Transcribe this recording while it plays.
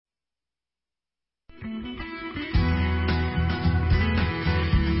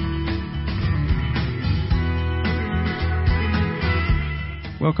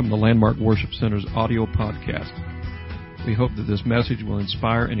Welcome to Landmark Worship Center's audio podcast. We hope that this message will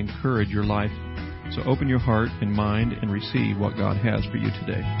inspire and encourage your life. So open your heart and mind and receive what God has for you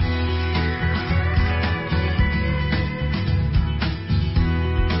today.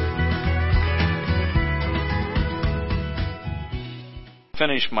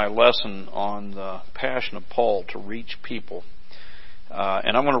 Finish my lesson on the passion of Paul to reach people.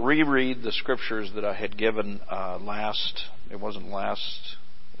 And I'm going to reread the scriptures that I had given it wasn't last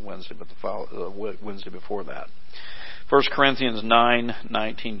Wednesday, but the Wednesday before that. 1 Corinthians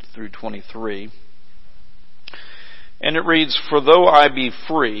 9:19 through 23. And it reads, "For though I be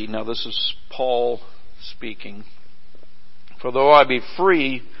free," now this is Paul speaking, "for though I be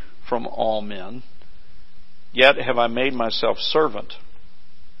free from all men, yet have I made myself servant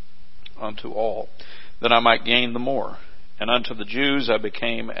unto all, that I might gain the more. And unto the Jews I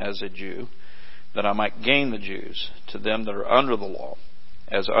became as a Jew, that I might gain the Jews. To them that are under the law,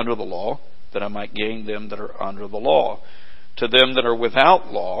 as under the law, that I might gain them that are under the law. To them that are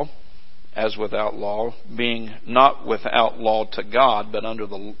without law, as without law, being not without law to God, but under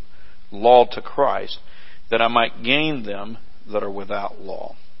the law to Christ, that I might gain them that are without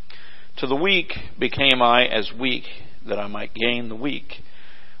law. To the weak became I as weak, that I might gain the weak.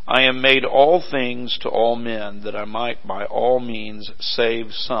 I am made all things to all men, that I might by all means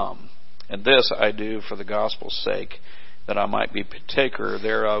save some. And this I do for the gospel's sake, that I might be partaker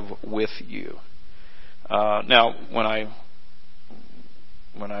thereof with you." Now, when I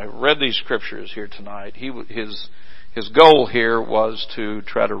read these scriptures here tonight, his goal here was to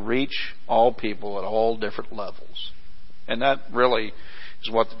try to reach all people at all different levels, and that really is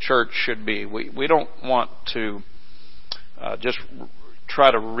what the church should be. We don't want to just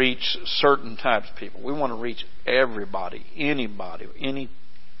try to reach certain types of people. We want to reach everybody, anybody,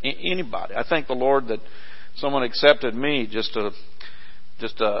 anybody. I thank the Lord that someone accepted me, just a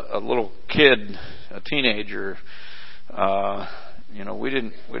little kid, a teenager. We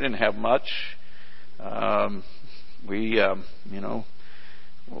didn't have much. We had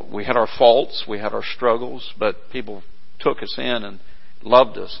our faults, we had our struggles, but people took us in and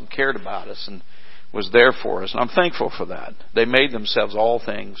loved us and cared about us and was there for us. And I'm thankful for that. They made themselves all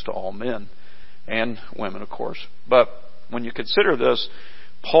things to all men and women, of course. But when you consider this,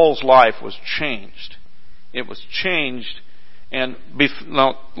 Paul's life was changed. It was changed. And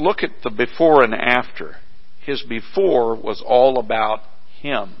now look at the before and after. His before was all about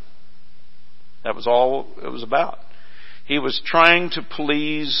him. That was all it was about. He was trying to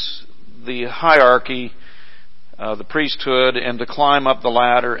please the hierarchy, the priesthood, and to climb up the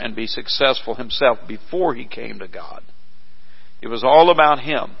ladder and be successful himself before he came to God. It was all about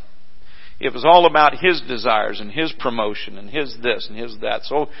him. It was all about his desires and his promotion and his this and his that.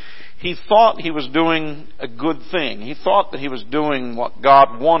 So he thought he was doing a good thing. He thought that he was doing what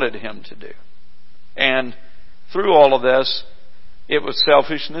God wanted him to do. And through all of this, it was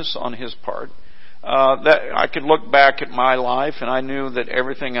selfishness on his part. That I could look back at my life, and I knew that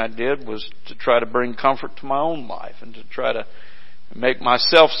everything I did was to try to bring comfort to my own life and to try to make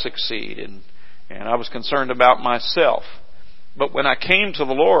myself succeed. And I was concerned about myself. But when I came to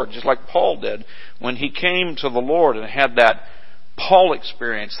the Lord, just like Paul did, when he came to the Lord and had that Paul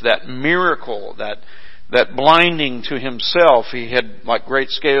experience, that miracle, that blinding to himself, he had like great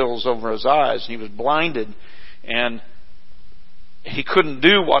scales over his eyes, and he was blinded, and he couldn't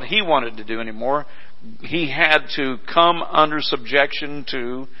do what he wanted to do anymore. He had to come under subjection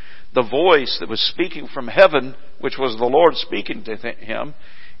to the voice that was speaking from heaven, which was the Lord speaking to him,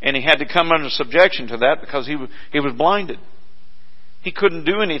 and he had to come under subjection to that because he was blinded. He couldn't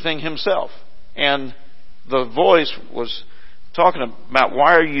do anything himself. And the voice was talking about,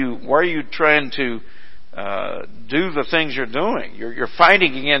 why are you trying to do the things you're doing? You're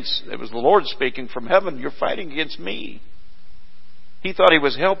fighting against, it was the Lord speaking from heaven, you're fighting against me. He thought he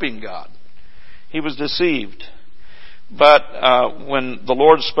was helping God. He was deceived. But when the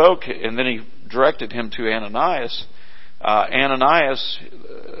Lord spoke, and then he directed him to Ananias, Ananias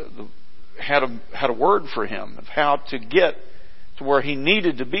had a word for him of how to get to where he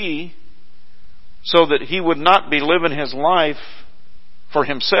needed to be so that he would not be living his life for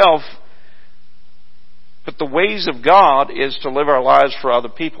himself, but the ways of God is to live our lives for other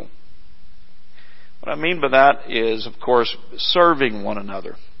people. What I mean by that is, of course, serving one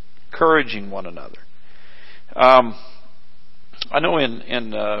another, encouraging one another. I know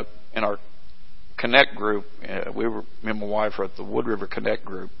in our Connect group, me and my wife were at the Wood River Connect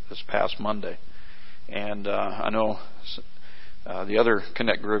group this past Monday, and I know the other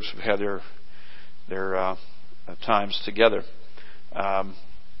Connect groups have had their times together. I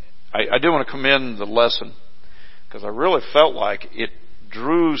do want to commend the lesson, because I really felt like it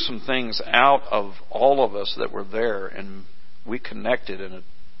drew some things out of all of us that were there, and we connected in a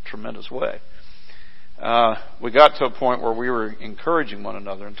tremendous way. We got to a point where we were encouraging one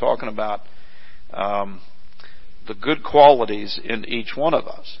another and talking about the good qualities in each one of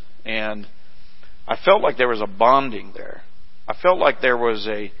us. And I felt like there was a bonding there. I felt like there was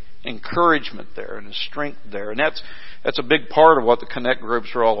a encouragement there and a strength there. And that's a big part of what the Connect groups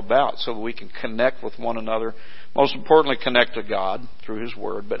are all about, so that we can connect with one another. Most importantly, connect to God through His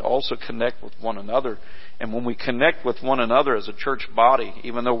Word, but also connect with one another. And when we connect with one another as a church body,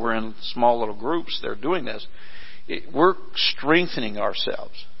 even though we're in small little groups, they're doing this, we're strengthening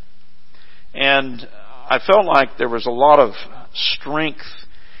ourselves. And I felt like there was a lot of strength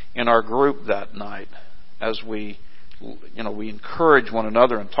in our group that night as we encouraged one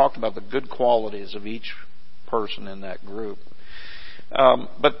another and talked about the good qualities of each person in that group.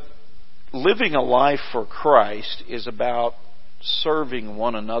 But living a life for Christ is about serving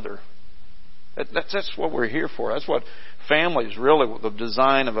one another. That's what we're here for. That's what families, really, the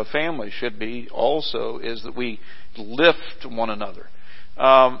design of a family should be also, is that we lift one another.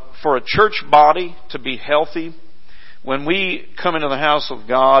 For a church body to be healthy, when we come into the house of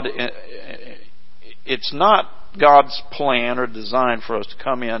God, it's not God's plan or design for us to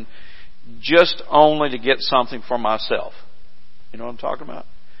come in just only to get something for myself. You know what I'm talking about?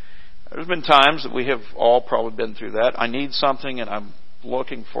 There's been times that we have all probably been through that. I need something and I'm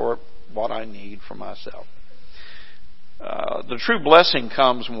looking for what I need for myself. The true blessing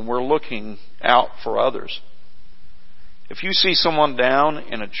comes when we're looking out for others. If you see someone down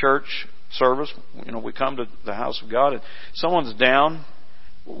in a church service, we come to the house of God and someone's down,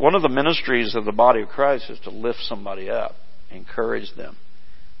 one of the ministries of the body of Christ is to lift somebody up, encourage them,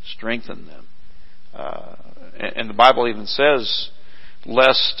 strengthen them. And the Bible even says,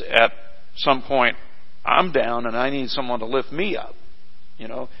 lest at some point I'm down and I need someone to lift me up.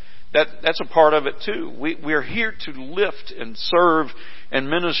 That's a part of it too. We're here to lift and serve and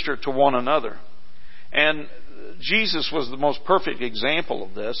minister to one another. And Jesus was the most perfect example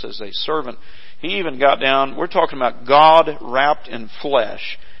of this as a servant. He even got down, we're talking about God wrapped in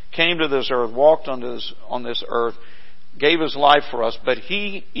flesh, came to this earth, walked on this earth, gave His life for us, but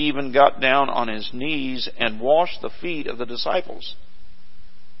He even got down on His knees and washed the feet of the disciples.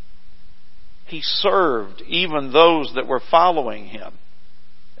 He served even those that were following Him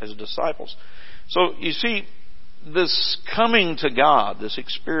as disciples. So you see, this coming to God, this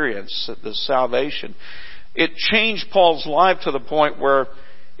experience, this salvation, it changed Paul's life to the point where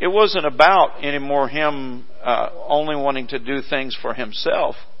it wasn't about anymore him only wanting to do things for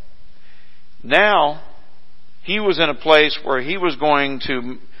himself. Now, he was in a place where he was going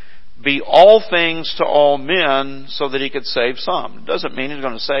to be all things to all men so that he could save some. It doesn't mean he's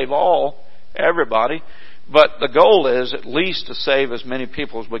going to save everybody, but the goal is at least to save as many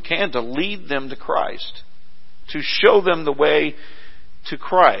people as we can, to lead them to Christ, to show them the way to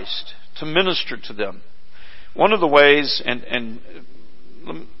Christ, to minister to them. One of the ways, and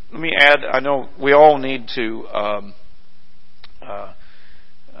let me add, I know we all need to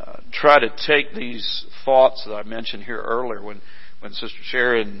try to take these thoughts that I mentioned here earlier when Sister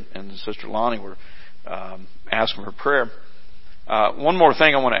Sherry and Sister Lonnie were asking for prayer. One more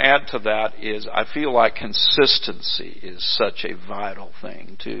thing I want to add to that is I feel like consistency is such a vital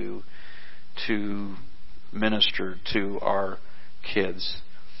thing to minister to our kids.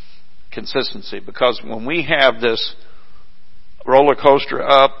 Consistency, because when we have this roller coaster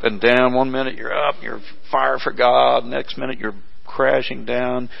up and down, one minute you're up, you're fire for God, next minute you're crashing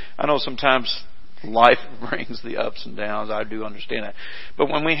down. I know sometimes life brings the ups and downs. I do understand that. But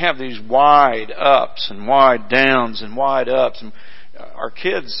when we have these wide ups and wide downs and wide ups, and our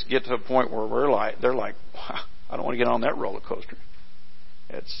kids get to a point where they're like, wow, I don't want to get on that roller coaster.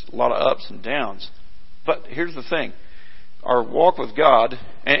 It's a lot of ups and downs. But here's the thing. Our walk with God,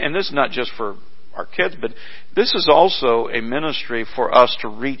 and this is not just for our kids, but this is also a ministry for us to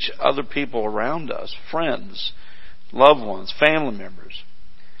reach other people around us, friends, loved ones, family members.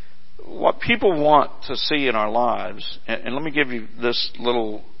 What people want to see in our lives, and let me give you this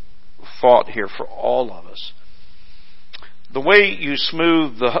little thought here for all of us. The way you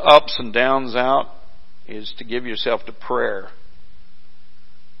smooth the ups and downs out is to give yourself to prayer.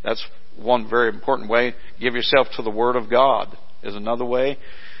 That's one very important way. Give yourself to the Word of God is another way.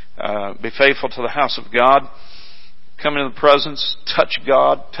 Be faithful to the house of God. Come into the presence. Touch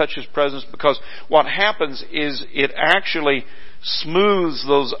God. Touch His presence. Because what happens is it actually smooths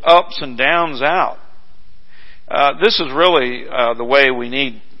those ups and downs out. This is really the way we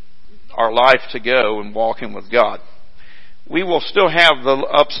need our life to go in walking with God. We will still have the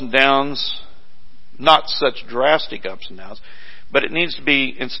ups and downs, not such drastic ups and downs, But it needs to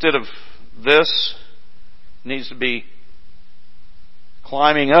be, instead of this, it needs to be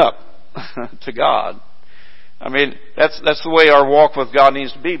climbing up to God. I mean, that's the way our walk with God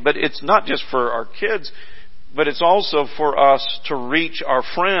needs to be. But it's not just for our kids, but it's also for us to reach our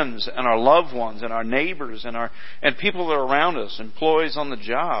friends and our loved ones and our neighbors and people that are around us, employees on the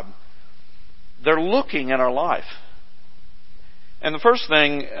job. They're looking at our life. And the first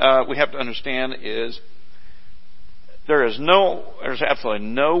thing we have to understand is there's absolutely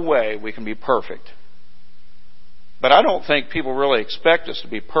no way we can be perfect. But I don't think people really expect us to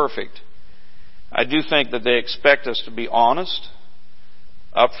be perfect. I do think that they expect us to be honest,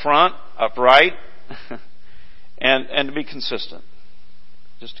 upfront, upright, and to be consistent.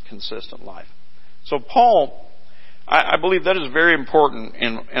 Just a consistent life. So Paul, I believe that is very important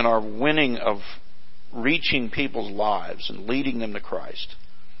in our winning of reaching people's lives and leading them to Christ.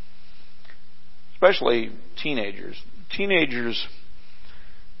 Especially teenagers. Teenagers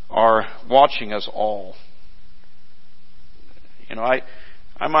are watching us all. You know,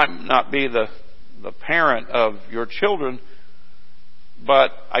 I might not be the parent of your children,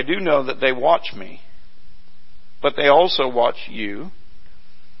 but I do know that they watch me. But they also watch you.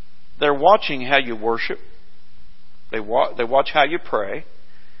 They're watching how you worship. They watch how you pray.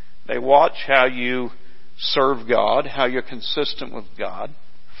 They watch how you serve God, how you're consistent with God,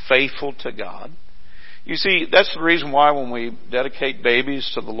 faithful to God. You see, that's the reason why when we dedicate babies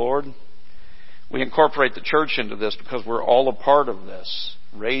to the Lord, we incorporate the church into this, because we're all a part of this,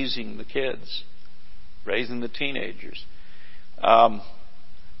 raising the kids, raising the teenagers.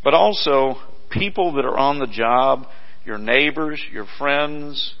 But also, people that are on the job, your neighbors, your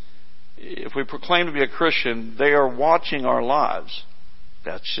friends, if we proclaim to be a Christian, they are watching our lives.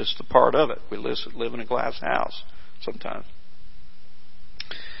 That's just a part of it. We live in a glass house sometimes.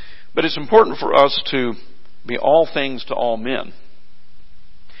 But it's important for us to be all things to all men,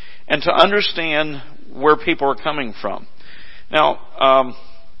 and to understand where people are coming from. Now,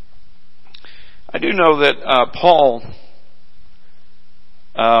 I do know that Paul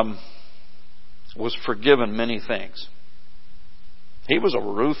was forgiven many things. He was a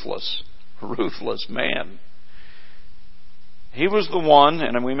ruthless man. He was the one,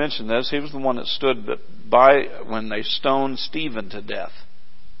 and we mentioned this, he was the one that stood by when they stoned Stephen to death.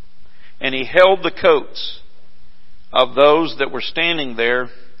 And he held the coats of those that were standing there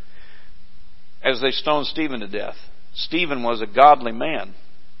as they stoned Stephen to death. Stephen was a godly man.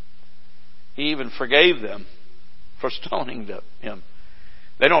 He even forgave them for stoning him.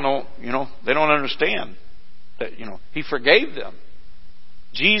 They don't know, they don't understand that, he forgave them.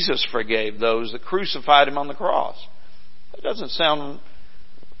 Jesus forgave those that crucified him on the cross. That doesn't sound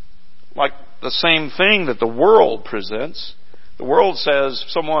like the same thing that the world presents. The world says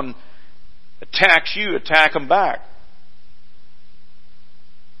if someone attacks you, attack them back.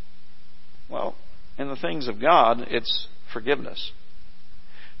 Well, in the things of God, it's forgiveness.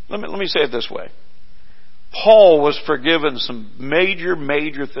 Let me say it this way. Paul was forgiven some major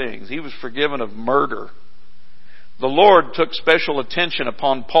things. He was forgiven of murder. The Lord took special attention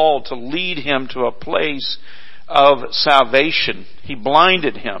upon Paul to lead him to a place of salvation. He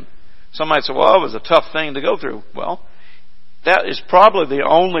blinded him. Some might say, well, it was a tough thing to go through. Well, that is probably the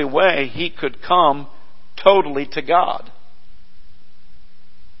only way he could come totally to God.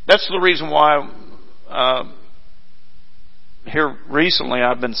 That's the reason why here recently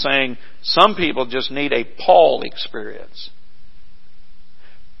I've been saying some people just need a Paul experience.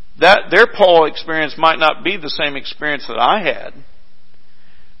 That their Paul experience might not be the same experience that I had,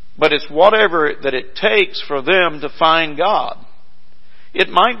 but it's whatever that it takes for them to find God. It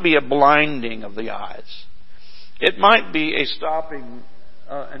might be a blinding of the eyes. It might be a stopping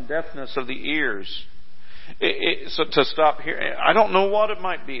and deafness of the ears. So to stop hearing. I don't know what it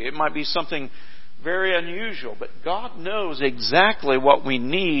might be. It might be something very unusual, but God knows exactly what we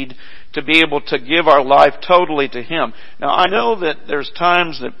need to be able to give our life totally to Him. Now, I know that there's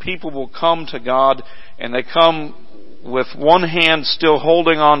times that people will come to God and they come with one hand still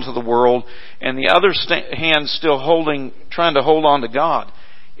holding on to the world and the other hand still trying to hold on to God.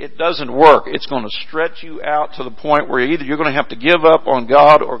 It doesn't work. It's going to stretch you out to the point where either you're going to have to give up on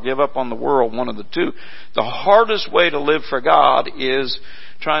God or give up on the world, one of the two. The hardest way to live for God is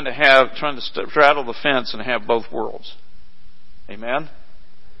trying to straddle the fence and have both worlds. Amen?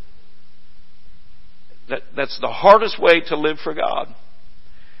 That's the hardest way to live for God.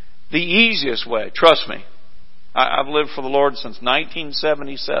 The easiest way, trust me, I've lived for the Lord since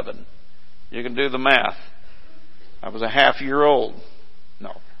 1977. You can do the math. I was a half-year old.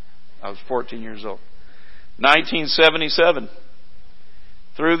 No, I was 14 years old. 1977.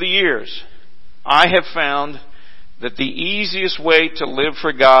 Through the years, I have found that the easiest way to live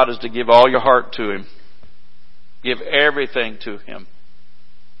for God is to give all your heart to Him. Give everything to Him.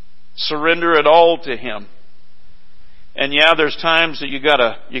 Surrender it all to Him. And yeah, there's times that you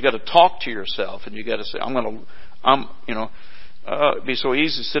gotta talk to yourself, and you gotta say, it'd be so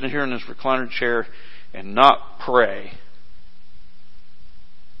easy sitting here in this recliner chair and not pray.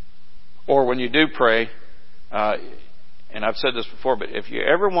 Or when you do pray, and I've said this before, but if you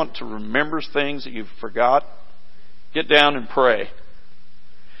ever want to remember things that you've forgot, get down and pray.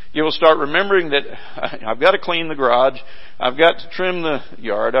 You will start remembering that I've got to clean the garage, I've got to trim the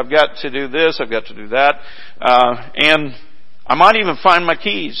yard, I've got to do this, I've got to do that, and I might even find my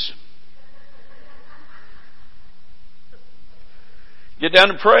keys. Get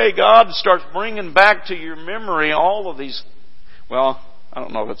down and pray. God starts bringing back to your memory all of these. Well, I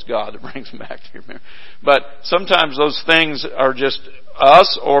don't know if it's God that brings them back to your memory, but sometimes those things are just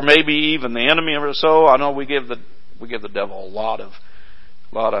us, or maybe even the enemy or so. I know we give the devil a lot of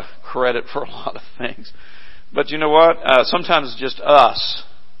credit for a lot of things, but you know what? Sometimes it's just us.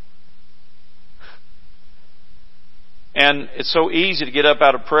 And it's so easy to get up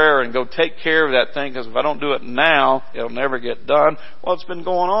out of prayer and go take care of that thing, because if I don't do it now, it'll never get done. Well, it's been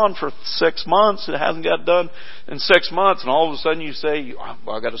going on for 6 months. It hasn't got done in 6 months. And all of a sudden you say,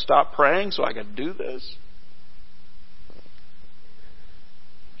 well, I've got to stop praying, so I got to do this.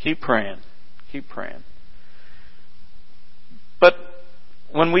 Keep praying. Keep praying. But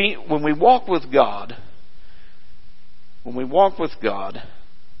when we walk with God, we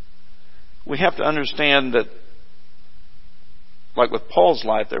have to understand that, like with Paul's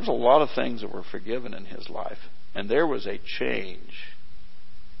life, there was a lot of things that were forgiven in his life. And there was a change.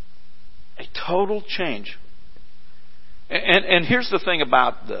 A total change. And here's the thing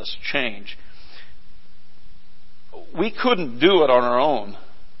about this change. We couldn't do it on our own.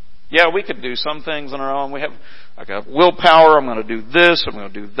 Yeah, we could do some things on our own. I got willpower. I'm going to do this. I'm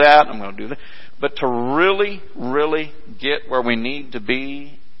going to do that. I'm going to do that. But to really, really get where we need to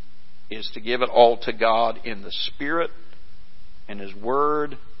be is to give it all to God in the Spirit, in His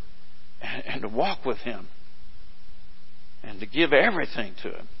Word, and to walk with Him, and to give everything to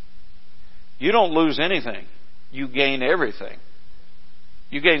Him. You don't lose anything. You gain everything.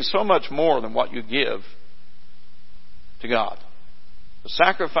 You gain so much more than what you give to God. The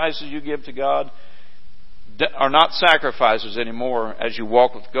sacrifices you give to God are not sacrifices anymore as you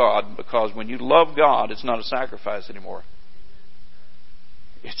walk with God, because when you love God, it's not a sacrifice anymore.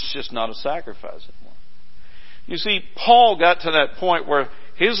 It's just not a sacrifice anymore. You see, Paul got to that point where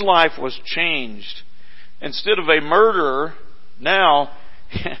his life was changed. Instead of a murderer, now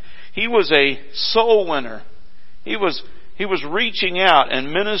he was a soul winner. He was reaching out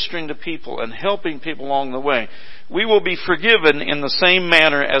and ministering to people and helping people along the way. We will be forgiven in the same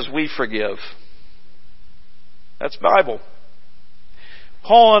manner as we forgive. That's Bible.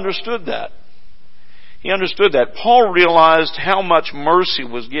 Paul understood that. He understood that. Paul realized how much mercy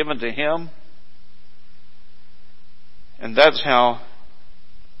was given to him. And that's how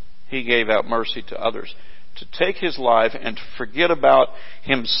he gave out mercy to others. To take his life and to forget about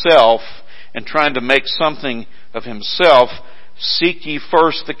himself and trying to make something of himself. Seek ye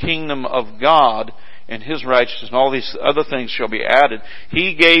first the kingdom of God and His righteousness, and all these other things shall be added.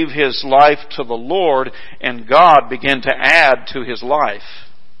 He gave his life to the Lord, and God began to add to his life.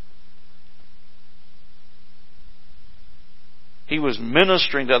 He was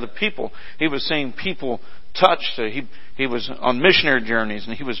ministering to other people. He was seeing people touched. He was on missionary journeys,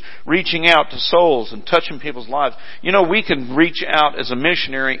 and he was reaching out to souls and touching people's lives. You know, we can reach out as a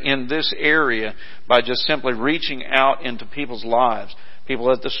missionary in this area by just simply reaching out into people's lives.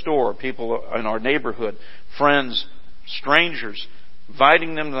 People at the store, people in our neighborhood, friends, strangers,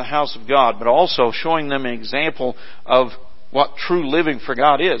 inviting them to the house of God, but also showing them an example of what true living for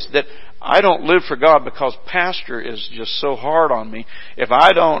God is. That I don't live for God because Pastor is just so hard on me. If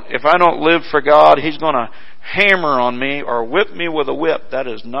I don't live for God, he's going to hammer on me or whip me with a whip. That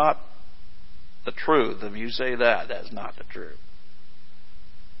is not the truth. If you say that, that's not the truth.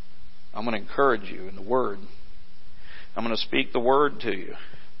 I'm going to encourage you in the Word. I'm going to speak the Word to you.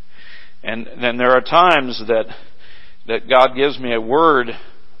 And then there are times that God gives me a word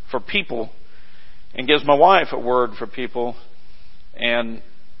for people, and gives my wife a word for people, and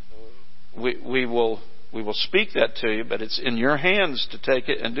we will speak that to you, but it's in your hands to take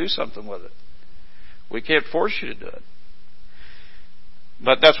it and do something with it. We can't force you to do it.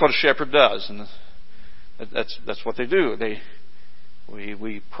 But that's what a shepherd does, and that's what they do.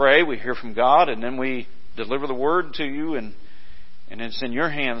 We pray, we hear from God, and then we deliver the word to you, and it's in your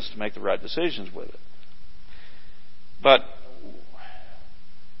hands to make the right decisions with it. But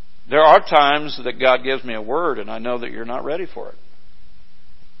There are times that God gives me a word and I know that you're not ready for it.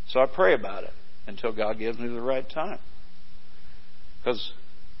 So I pray about it until God gives me the right time. Because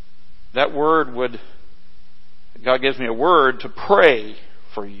that word God gives me a word to pray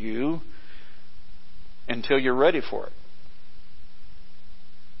for you until you're ready for it.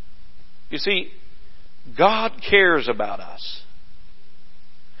 You see, God cares about us.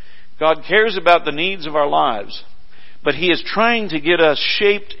 God cares about the needs of our lives. But He is trying to get us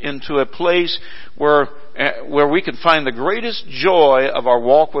shaped into a place where we can find the greatest joy of our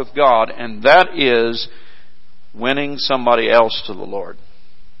walk with God, and that is winning somebody else to the Lord.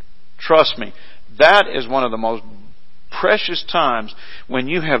 Trust me, that is one of the most precious times when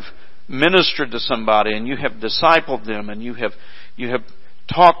you have ministered to somebody and you have discipled them and you have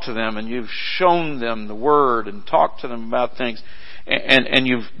talked to them and you've shown them the Word and talked to them about things and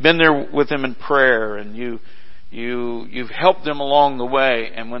you've been there with them in prayer and you've helped them along the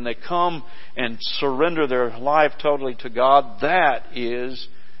way, and when they come and surrender their life totally to God, that is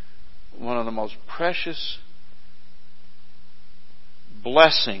one of the most precious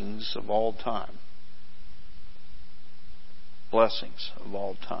blessings of all time. Blessings of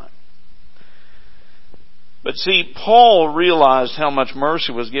all time. But see, Paul realized how much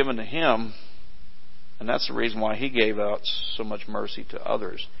mercy was given to him, and that's the reason why he gave out so much mercy to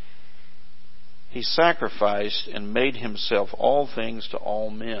others. He sacrificed and made himself all things to all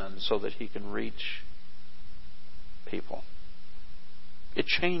men so that he can reach people. It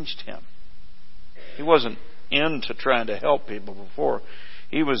changed him. He wasn't into trying to help people before.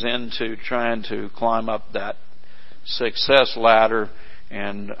 He was into trying to climb up that success ladder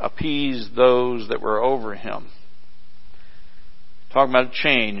and appease those that were over him. Talking about a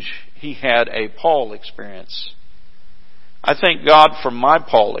change, he had a Paul experience. I thank God for my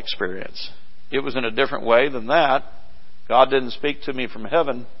Paul experience. It was in a different way than that. God didn't speak to me from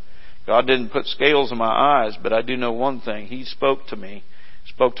heaven. God didn't put scales in my eyes, but I do know one thing. He spoke to me.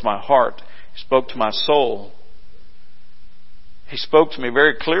 He spoke to my heart. He spoke to my soul. He spoke to me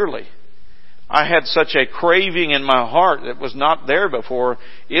very clearly. I had such a craving in my heart that was not there before.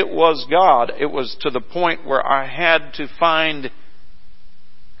 It was God. It was to the point where I had to find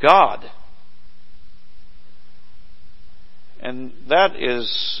God. And that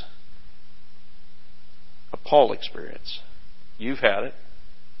is a Paul experience. You've had it.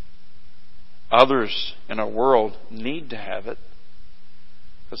 Others in our world need to have it.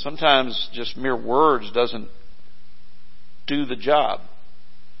 Because sometimes just mere words doesn't do the job.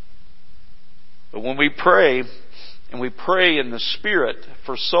 But when we pray, and we pray in the Spirit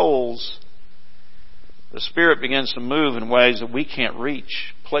for souls, the Spirit begins to move in ways that we can't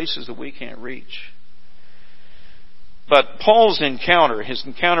reach, places that we can't reach. But Paul's encounter, his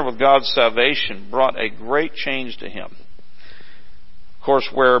encounter with God's salvation, brought a great change to him. Of course,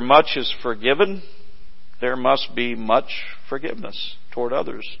 where much is forgiven, there must be much forgiveness toward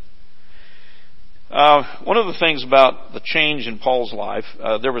others. One of the things about the change in Paul's life,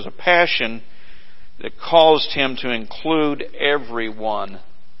 there was a passion that caused him to include everyone.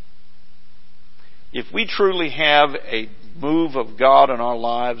 If we truly have a move of God in our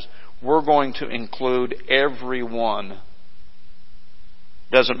lives, we're going to include everyone.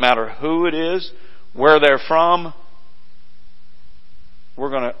 Doesn't matter who it is, where they're from. We're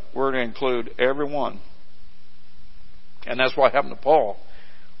going to include everyone. And that's what happened to Paul.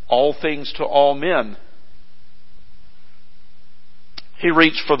 All things to all men. He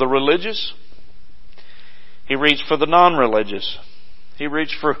reached for the religious. He reached for the non-religious. He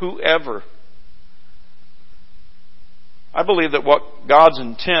reached for whoever. I believe that what God's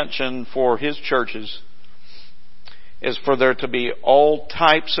intention for His churches is for there to be all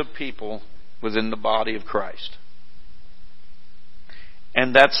types of people within the body of Christ.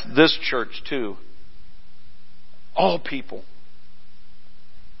 And that's this church too. All people.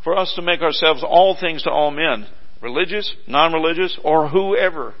 For us to make ourselves all things to all men. Religious, non-religious, or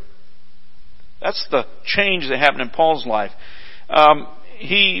whoever. That's the change that happened in Paul's life.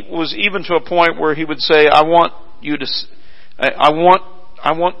 He was even to a point where he would say, I want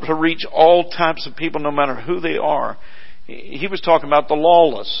to reach all types of people no matter who they are. He was talking about the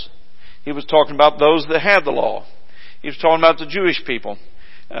lawless. He was talking about those that had the law. He was talking about the Jewish people.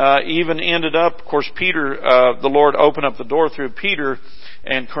 Even ended up, of course, Peter, the Lord opened up the door through Peter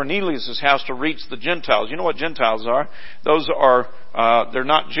and Cornelius' house to reach the Gentiles. You know what Gentiles are? Those are, they're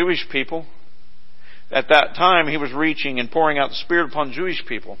not Jewish people. At that time, he was reaching and pouring out the Spirit upon Jewish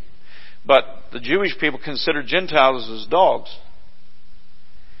people. But the Jewish people considered Gentiles as dogs,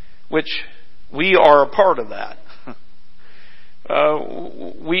 which we are a part of that.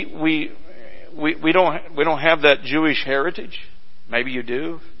 We don't have that Jewish heritage Maybe you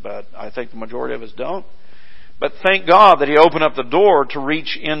do, but I think the majority of us don't. But thank God that He opened up the door to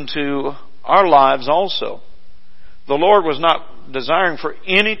reach into our lives also. The Lord was not desiring for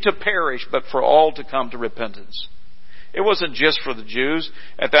any to perish, but for all to come to repentance. It wasn't just for the Jews.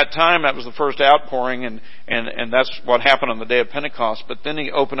 At that time, that was the first outpouring, and that's what happened on the day of Pentecost. But then He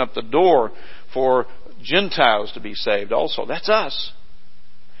opened up the door for Gentiles to be saved also. That's us.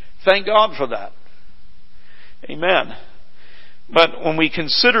 Thank God for that. Amen. But when we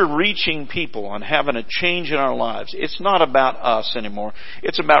consider reaching people and having a change in our lives, it's not about us anymore.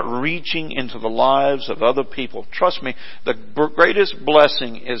 It's about reaching into the lives of other people. Trust me, the greatest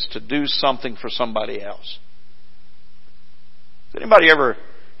blessing is to do something for somebody else. Has anybody ever,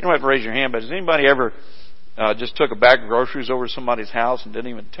 you don't have to raise your hand, but has anybody ever just took a bag of groceries over to somebody's house and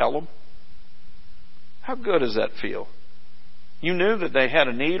didn't even tell them? How good does that feel? You knew that they had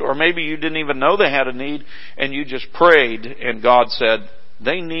a need, or maybe you didn't even know they had a need, and you just prayed, and God said,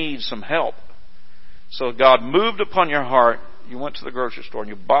 they need some help. So God moved upon your heart. You went to the grocery store and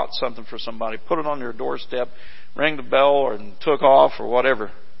you bought something for somebody, put it on their doorstep, rang the bell, or took off, or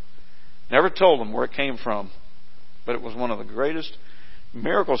whatever. Never told them where it came from. But it was one of the greatest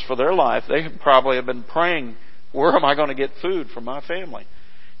miracles for their life. They probably have been praying, where am I going to get food for my family?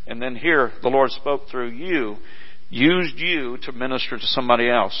 And then here, the Lord spoke through you, used you to minister to somebody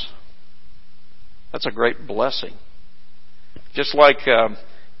else. That's a great blessing. Just like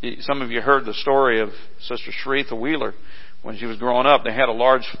some of you heard the story of Sister Sharitha Wheeler. When she was growing up, they had a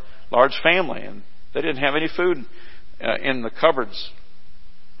large family, and they didn't have any food in the cupboards.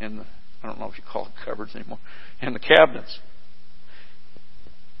 I don't know if you call it cupboards anymore. In the cabinets.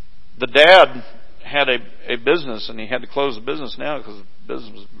 The dad had a business, and he had to close the business now because the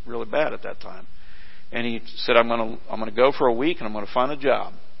business was really bad at that time. And he said, I'm going to go for a week, and I'm going to find a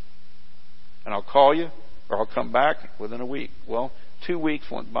job. And I'll call you, or I'll come back within a week. Well, 2 weeks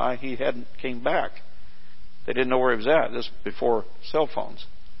went by. He hadn't came back. They didn't know where he was at. This before cell phones.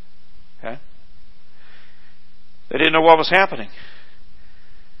 Okay? They didn't know what was happening.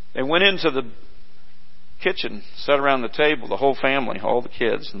 They went into the kitchen, sat around the table, the whole family, all the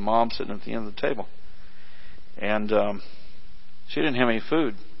kids, and Mom sitting at the end of the table. And she didn't have any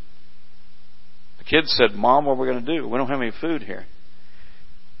food. The kids said, Mom, what are we going to do? We don't have any food here.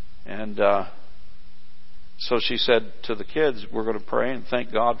 And so she said to the kids, we're going to pray and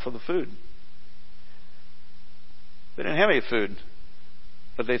thank God for the food. They didn't have any food,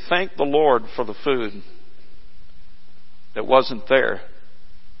 but they thanked the Lord for the food that wasn't there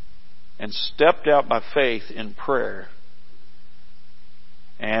and stepped out by faith in prayer.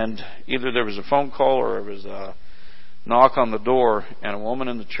 And either there was a phone call or there was a knock on the door, and a woman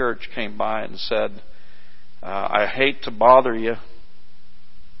in the church came by and said, I hate to bother you.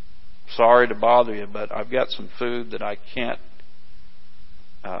 Sorry to bother you, but I've got some food that I can't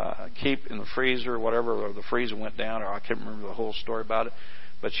keep in the freezer or whatever, or the freezer went down, or I can't remember the whole story about it.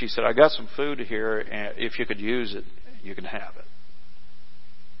 But she said, I got some food here, and if you could use it, you can have it.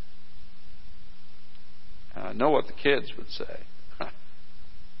 And I know what the kids would say.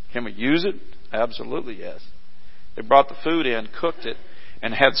 Can we use it? Absolutely, yes. They brought the food in, cooked it,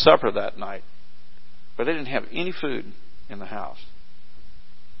 and had supper that night. But they didn't have any food in the house.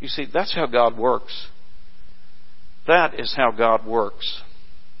 You see, that's how God works. That is how God works.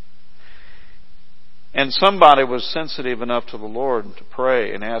 And somebody was sensitive enough to the Lord to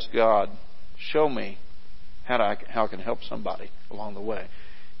pray and ask God, show me how I can help somebody along the way.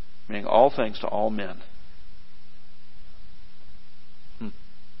 Meaning all things to all men.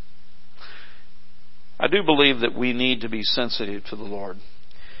 I do believe that we need to be sensitive to the Lord.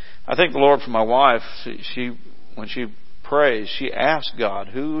 I thank the Lord for my wife. When she prays, she asks God,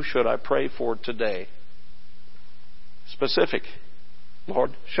 who should I pray for today? Specific.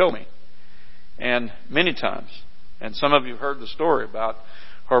 Lord, show me. And many times. And some of you have heard the story about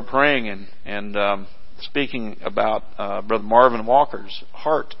her praying and speaking about Brother Marvin Walker's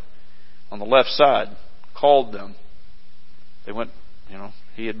heart on the left side. Called them. They went,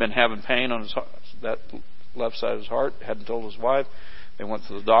 he had been having pain on his heart, that left side of his heart, hadn't told his wife. They went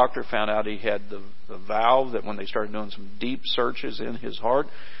to the doctor, found out he had the valve that when they started doing some deep searches in his heart,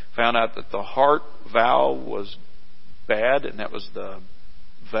 found out that the heart valve was bad, and that was the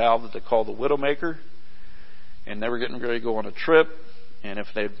valve that they call the widowmaker. And they were getting ready to go on a trip, and if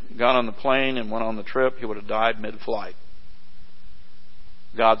they'd gone on the plane and went on the trip, he would have died mid-flight.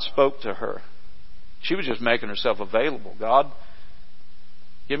 God spoke to her. She was just making herself available. God,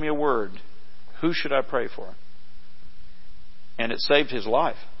 give me a word. Who should I pray for? And it saved his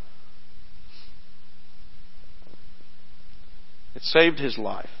life. It saved his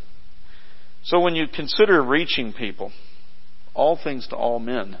life. So when you consider reaching people, all things to all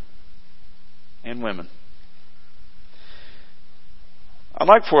men and women. I'd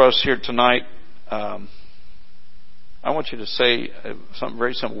like for us here tonight, I want you to say something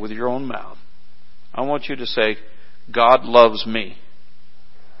very simple with your own mouth. I want you to say, God loves me.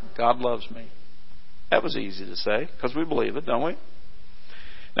 God loves me. That was easy to say because we believe it, don't we?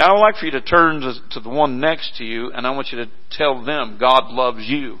 Now I would like for you to turn to the one next to you, and I want you to tell them, God loves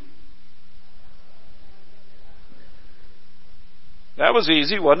you. That was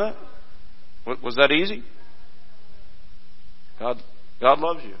easy, wasn't it? Was that easy? God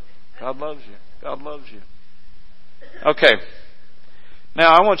loves you. God loves you. God loves you. Okay.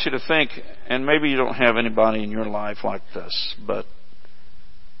 Now I want you to think, and maybe you don't have anybody in your life like this, but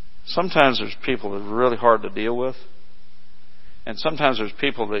sometimes there's people that are really hard to deal with. And sometimes there's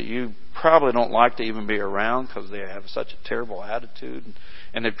people that you probably don't like to even be around because they have such a terrible attitude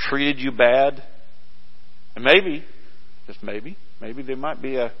and they've treated you bad. And maybe, just maybe they might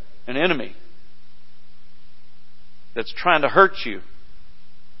be an enemy that's trying to hurt you.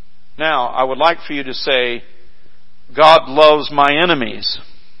 Now, I would like for you to say, God loves my enemies.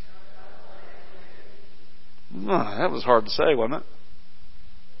 That was hard to say, wasn't it?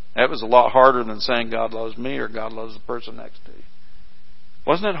 That was a lot harder than saying God loves me or God loves the person next to you.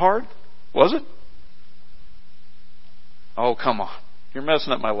 Wasn't it hard? Was it? Oh, come on. You're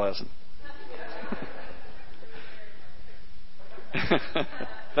messing up my lesson.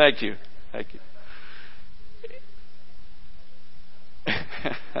 Thank you. Thank you.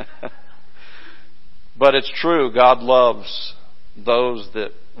 But it's true. God loves those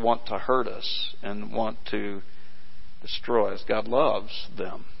that want to hurt us and want to destroy us. God loves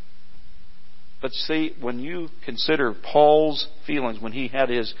them. But see, when you consider Paul's feelings, when he had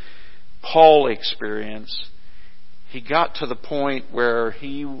his Paul experience, he got to the point where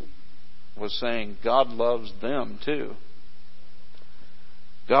he was saying, God loves them too.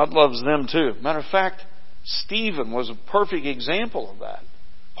 God loves them too. Matter of fact, Stephen was a perfect example of that.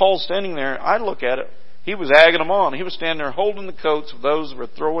 Paul standing there, I look at it, he was egging them on. He was standing there holding the coats of those that were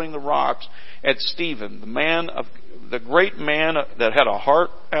throwing the rocks at Stephen, the great man that had a heart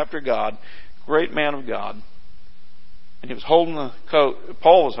after God, great man of God. And he was holding the coat.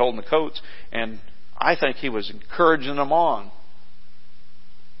 Paul was holding the coats, and I think he was encouraging them on.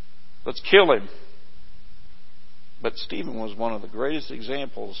 Let's kill him. But Stephen was one of the greatest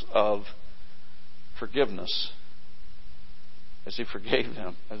examples of forgiveness as he forgave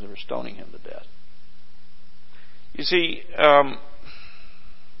them as they were stoning him to death. You see,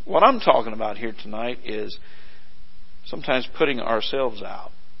 what I'm talking about here tonight is sometimes putting ourselves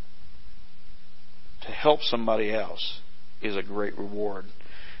out to help somebody else is a great reward.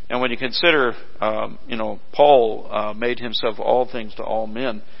 And when you consider, Paul made himself all things to all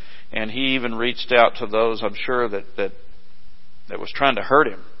men, and he even reached out to those, I'm sure, that was trying to hurt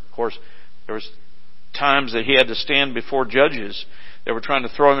him. Of course, there was times that he had to stand before judges that were trying to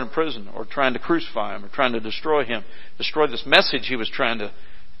throw him in prison or trying to crucify him or trying to destroy him, destroy this message he was trying to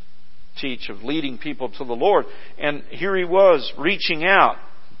teach of leading people to the Lord. And here he was reaching out.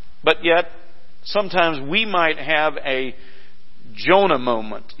 But yet, sometimes we might have a Jonah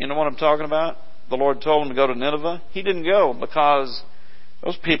moment. You know what I'm talking about? The Lord told him to go to Nineveh. He didn't go because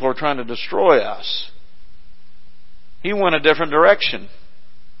those people are trying to destroy us. He went a different direction.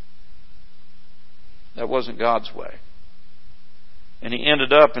 That wasn't God's way. And he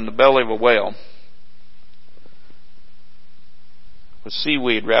ended up in the belly of a whale with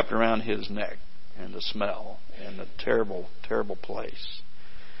seaweed wrapped around his neck and the smell and the terrible, terrible place.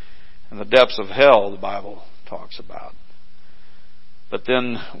 And the depths of hell, the Bible talks about. But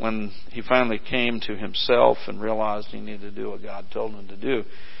then when he finally came to himself and realized he needed to do what God told him to do,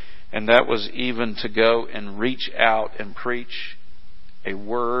 and that was even to go and reach out and preach a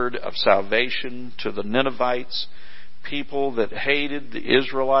word of salvation to the Ninevites, people that hated the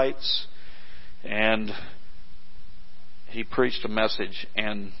Israelites, and he preached a message,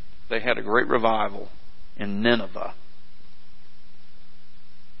 and they had a great revival in Nineveh.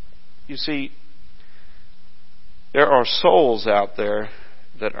 You see, there are souls out there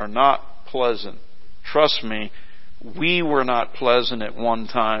that are not pleasant. Trust me, we were not pleasant at one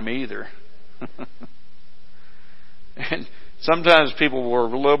time either. And sometimes people were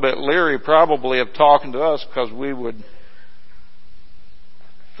a little bit leery probably of talking to us because we would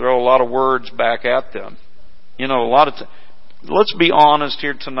throw a lot of words back at them. You know, let's be honest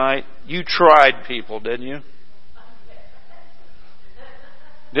here tonight. You tried people, didn't you?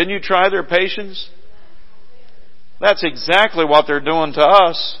 Didn't you try their patience? That's exactly what they're doing to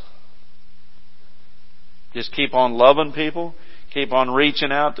us. Just keep on loving people. Keep on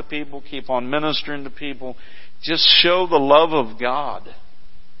reaching out to people. Keep on ministering to people. Just show the love of God.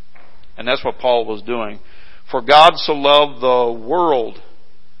 And that's what Paul was doing. For God so loved the world,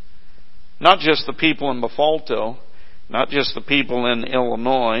 not just the people in Bafalto, not just the people in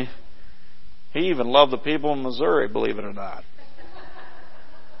Illinois. He even loved the people in Missouri, believe it or not.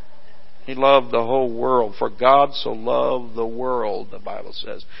 He loved the whole world. For God so loved the world, the Bible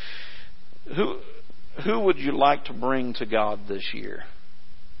says. Who would you like to bring to God this year?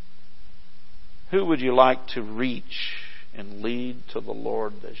 Who would you like to reach and lead to the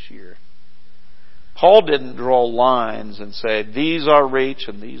Lord this year? Paul didn't draw lines and say, these I'll reach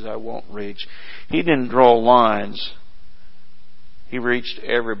and these I won't reach. He didn't draw lines. He reached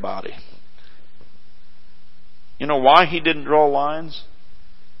everybody. You know why he didn't draw lines?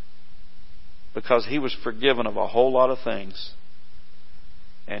 Because he was forgiven of a whole lot of things.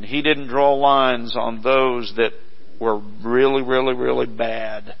 And he didn't draw lines on those that were really, really, really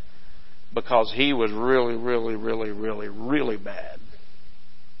bad. Because he was really, really, really, really, really bad.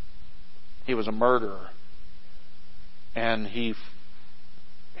 He was a murderer. And he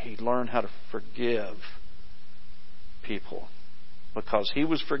learned how to forgive people. Because he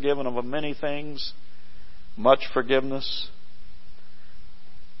was forgiven of many things. Much forgiveness.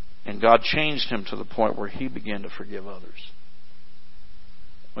 And God changed him to the point where he began to forgive others.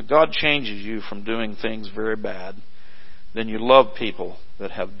 When God changes you from doing things very bad, then you love people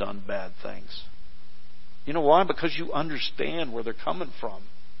that have done bad things. You know why? Because you understand where they're coming from.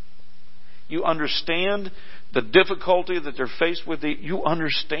 You understand the difficulty that they're faced with. You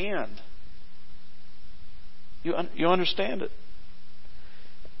understand. You understand it.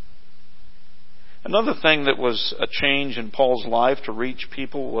 Another thing that was a change in Paul's life to reach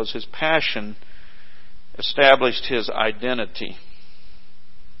people was his passion established his identity.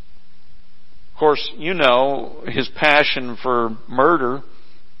 Of course, you know his passion for murder.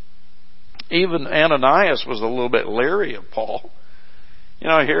 Even Ananias was a little bit leery of Paul. You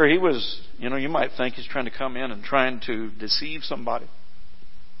know, here he was, you might think he's trying to come in and trying to deceive somebody.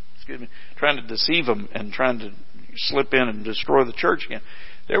 Trying to deceive them and trying to slip in and destroy the church again.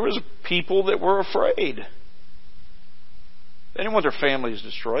 There was people that were afraid. They didn't want their families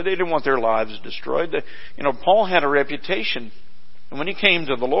destroyed. They didn't want their lives destroyed. Paul had a reputation. And when he came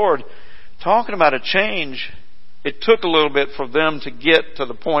to the Lord, talking about a change, it took a little bit for them to get to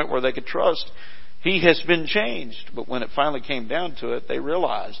the point where they could trust. He has been changed. But when it finally came down to it, they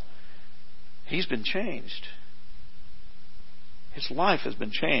realized he's been changed. His life has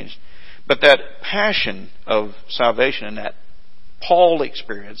been changed. But that passion of salvation and that Paul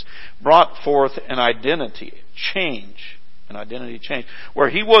experience brought forth an identity change. An identity change. Where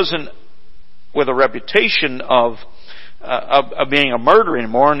he wasn't with a reputation of being a murderer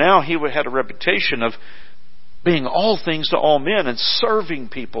anymore. Now he had a reputation of being all things to all men and serving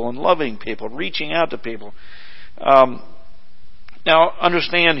people and loving people, reaching out to people. Now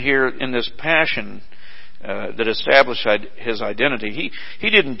understand here in this passion that established his identity, he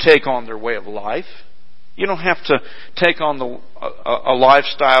didn't take on their way of life. You don't have to take on a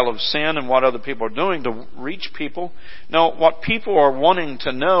lifestyle of sin and what other people are doing to reach people. No, what people are wanting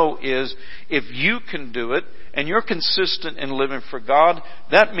to know is if you can do it and you're consistent in living for God,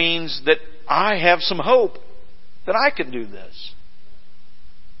 that means that I have some hope that I can do this.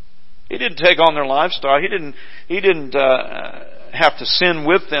 He didn't take on their lifestyle. He didn't have to sin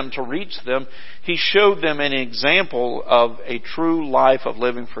with them to reach them. He showed them an example of a true life of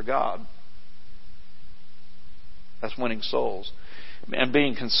living for God. That's winning souls. And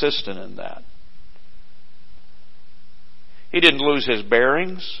being consistent in that. He didn't lose his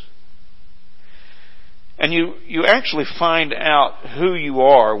bearings. And you actually find out who you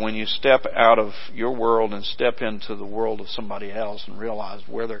are when you step out of your world and step into the world of somebody else and realize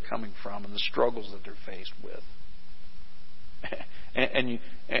where they're coming from and the struggles that they're faced with. And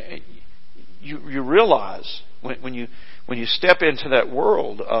you realize when you step into that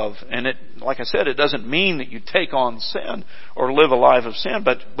world of, and it, like I said, it doesn't mean that you take on sin or live a life of sin,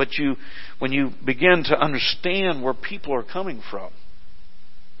 but when you begin to understand where people are coming from,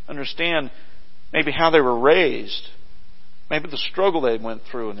 understand maybe how they were raised, maybe the struggle they went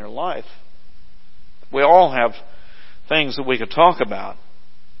through in their life. We all have things that we could talk about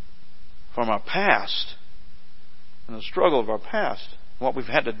from our past and the struggle of our past, what we've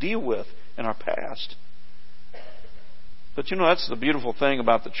had to deal with in our past. But that's the beautiful thing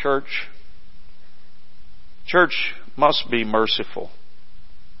about the church. Church must be merciful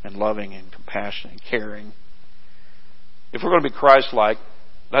and loving and compassionate and caring. If we're going to be Christ-like,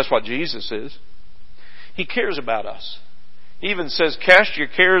 that's what Jesus is. He cares about us. He even says, cast your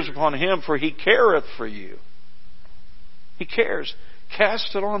cares upon Him, for He careth for you. He cares.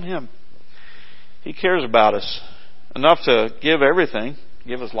 Cast it on Him. He cares about us enough to give everything,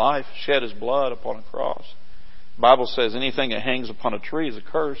 give His life, shed His blood upon a cross. The Bible says anything that hangs upon a tree is a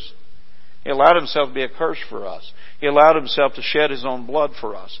curse. He allowed Himself to be a curse for us. He allowed Himself to shed His own blood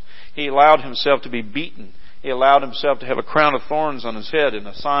for us. He allowed Himself to be beaten. He allowed Himself to have a crown of thorns on His head and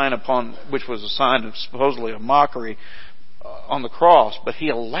a sign upon, which was a sign of supposedly a mockery on the cross. But He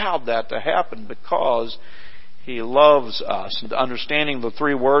allowed that to happen because He loves us. And understanding the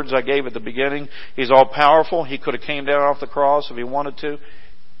three words I gave at the beginning, He's all powerful. He could have came down off the cross if He wanted to.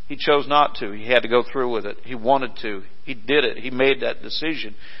 He chose not to. He had to go through with it. He wanted to. He did it. He made that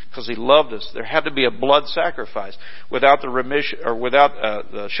decision because He loved us. There had to be a blood sacrifice. Without the remission, or without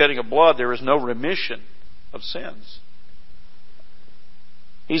the shedding of blood, there is no remission of sins.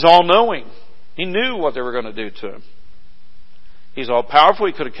 He's all-knowing. He knew what they were going to do to Him. He's all-powerful.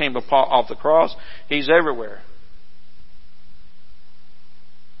 He could have came off the cross. He's everywhere.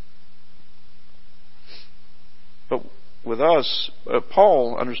 But with us,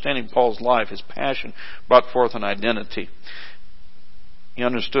 Paul, understanding Paul's life, his passion, brought forth an identity. He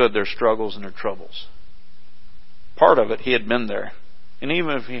understood their struggles and their troubles. Part of it, he had been there. And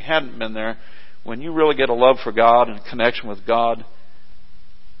even if he hadn't been there, when you really get a love for God and a connection with God,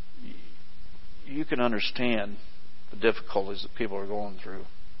 you can understand the difficulties that people are going through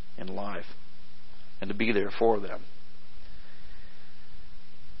in life and to be there for them.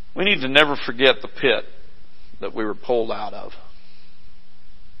 We need to never forget the pit that we were pulled out of.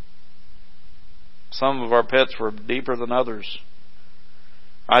 Some of our pits were deeper than others.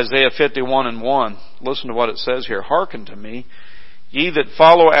 Isaiah 51:1. Listen to what it says here. Hearken to me, ye that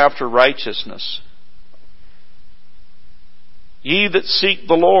follow after righteousness, ye that seek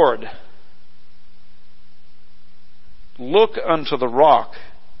the Lord. Look unto the rock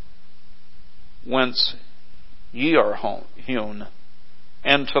whence ye are hewn,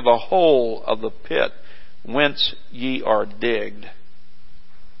 and to the hole of the pit whence ye are digged.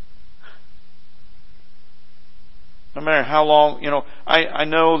 No matter how long, I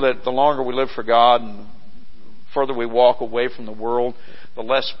know that the longer we live for God and the further we walk away from the world, the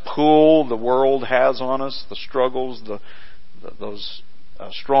less pull the world has on us, the struggles, those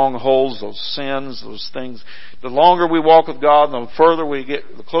strongholds, those sins, those things. The longer we walk with God,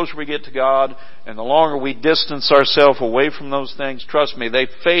 the closer we get to God, and the longer we distance ourselves away from those things, trust me, they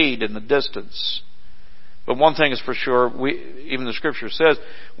fade in the distance. But one thing is for sure, even the Scripture says,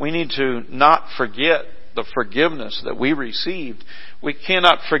 we need to not forget the forgiveness that we received. We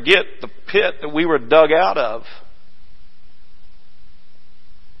cannot forget the pit that we were dug out of.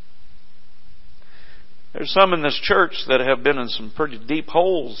 There's some in this church that have been in some pretty deep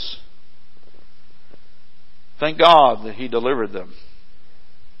holes. Thank God that He delivered them.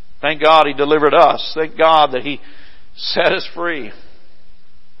 Thank God He delivered us. Thank God that He set us free.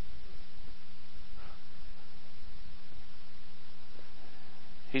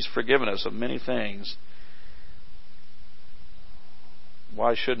 He's forgiven us of many things.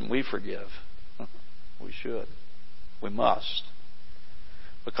 Why shouldn't we forgive? We should. We must.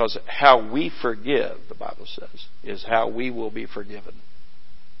 Because how we forgive, the Bible says, is how we will be forgiven.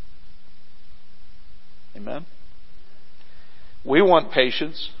 Amen? We want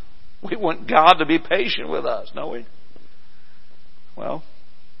patience. We want God to be patient with us, don't we? Well,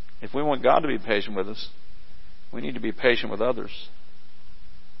 if we want God to be patient with us, we need to be patient with others.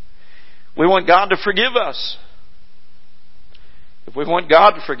 We want God to forgive us. If we want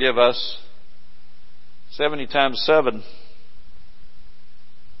God to forgive us 70 times 7,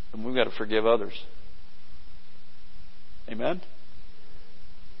 then we've got to forgive others. Amen?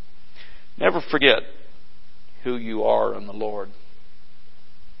 Never forget who you are in the Lord.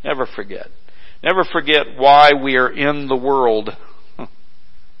 Never forget. Never forget why we are in the world.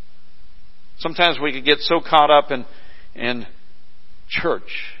 Sometimes we can get so caught up in church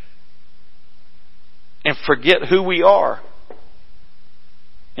and forget who we are.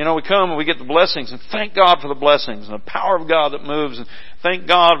 We come and we get the blessings, and thank God for the blessings and the power of God that moves, and thank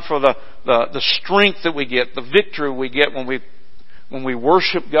God for the strength that we get, the victory we get when we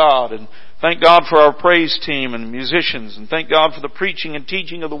worship God, and thank God for our praise team and musicians, and thank God for the preaching and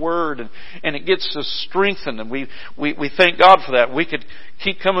teaching of the Word, and it gets us strengthened, and we thank God for that. We could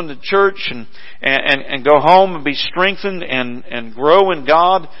keep coming to church and go home and be strengthened and grow in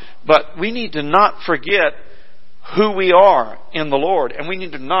God, but we need to not forget who we are in the Lord. And we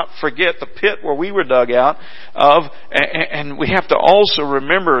need to not forget the pit where we were dug out of. And we have to also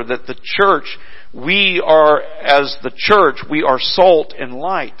remember that the church, we are salt and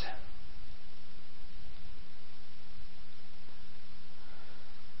light.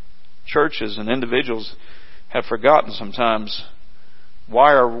 Churches and individuals have forgotten sometimes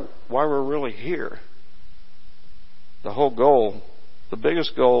why we're really here. The whole goal, the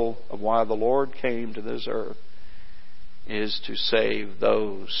biggest goal of why the Lord came to this earth is to save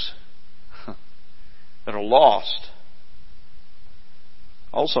those that are lost.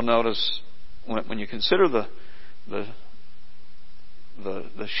 Also notice when you consider the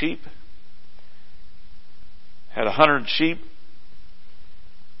sheep, had 100 sheep,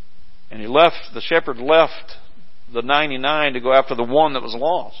 and the shepherd left the 99 to go after the one that was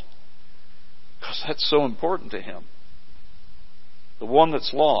lost. Because that's so important to him. The one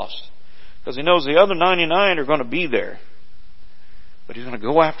that's lost. Because he knows the other 99 are going to be there. But he's going to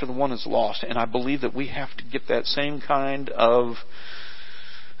go after the one that's lost. And I believe that we have to get that same kind of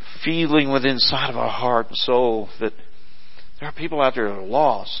feeling within inside of our heart and soul that there are people out there that are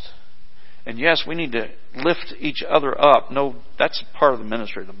lost. And yes, we need to lift each other up. No, that's part of the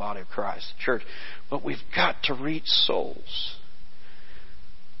ministry of the body of Christ, the church. But we've got to reach souls.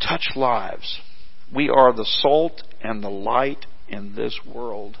 Touch lives. We are the salt and the light in this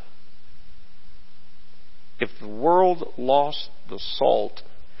world. If the world lost the salt,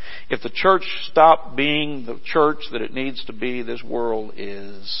 if the church stopped being the church that it needs to be, this world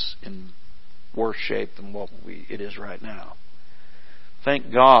is in worse shape than what it is right now.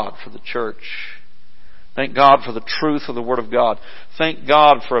 Thank God for the church. Thank God for the truth of the Word of God. Thank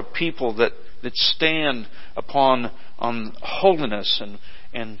God for a people that stand on holiness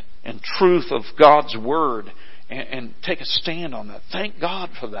and truth of God's Word and take a stand on that. Thank God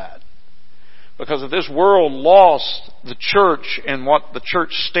for that. Because if this world lost the church and what the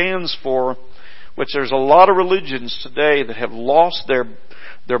church stands for, which there's a lot of religions today that have lost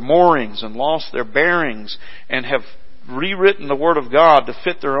their moorings and lost their bearings and have rewritten the Word of God to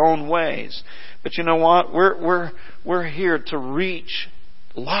fit their own ways. But you know what? We're here to reach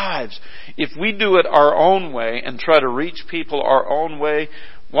lives. If we do it our own way and try to reach people our own way,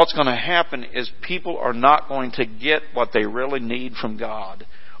 what's going to happen is people are not going to get what they really need from God.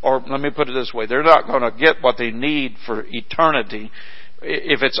 Or let me put it this way, they're not going to get what they need for eternity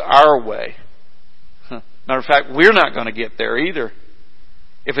if it's our way. Matter of fact, we're not going to get there either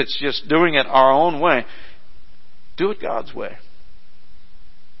if it's just doing it our own way. Do it God's way.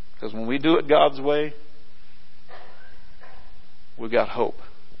 Because when we do it God's way, we've got hope.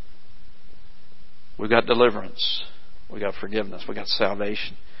 We've got deliverance. We've got forgiveness. We've got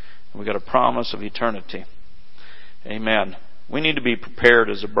salvation. And we've got a promise of eternity. Amen. We need to be prepared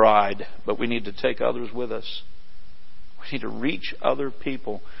as a bride, but we need to take others with us. We need to reach other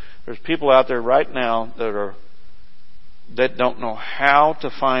people. There's people out there right now that don't know how to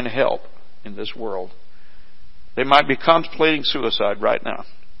find help in this world. They might be contemplating suicide right now.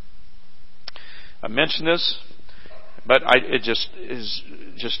 I mention this, but it just is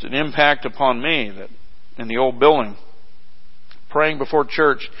just an impact upon me that in the old building, praying before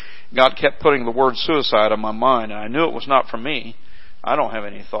church, God kept putting the word suicide on my mind, and I knew it was not for me. I don't have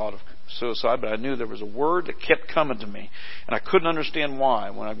any thought of suicide, but I knew there was a word that kept coming to me, and I couldn't understand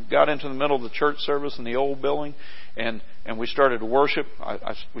why. When I got into the middle of the church service in the old building, and we started to worship,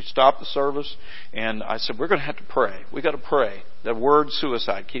 we stopped the service, and I said, we're going to have to pray. We've got to pray. The word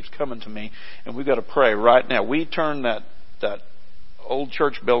suicide keeps coming to me, and we've got to pray right now. We turned that old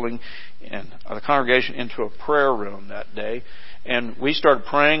church building and the congregation into a prayer room that day. And we started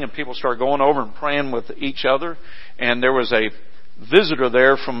praying, and people started going over and praying with each other. And there was a visitor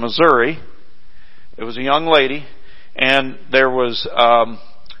there from Missouri. It was a young lady, and there was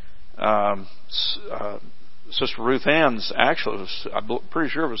Sister Ruth Ann's. Actually, I'm pretty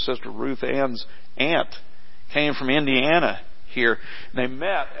sure it was Sister Ruth Ann's aunt. Came from Indiana here. They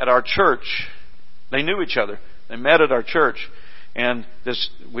met at our church. They knew each other. They met at our church, and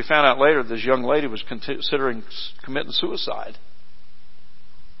we found out later this young lady was considering committing suicide.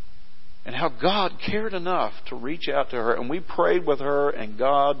 And how God cared enough to reach out to her. And we prayed with her, and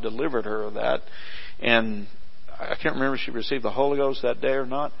God delivered her of that. And I can't remember if she received the Holy Ghost that day or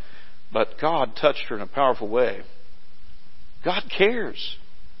not, but God touched her in a powerful way. God cares.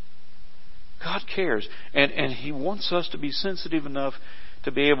 God cares. And He wants us to be sensitive enough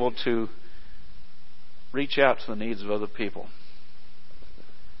to be able to reach out to the needs of other people.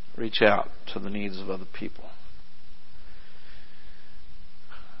 Reach out to the needs of other people.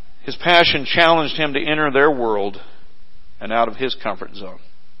 His passion challenged him to enter their world and out of his comfort zone.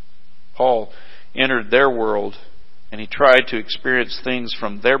 Paul entered their world, and he tried to experience things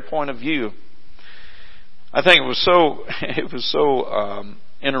from their point of view. I think it was so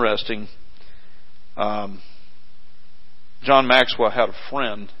interesting. John Maxwell had a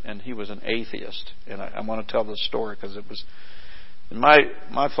friend, and he was an atheist. And I want to tell this story because it was, in my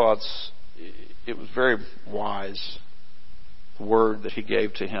thoughts, it was very wise, the word that he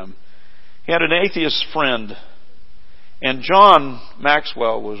gave to him. He had an atheist friend, and John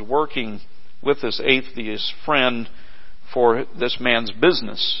Maxwell was working with this atheist friend for this man's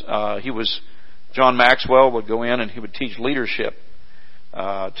business. John Maxwell would go in and he would teach leadership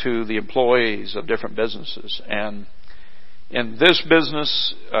to the employees of different businesses. And in this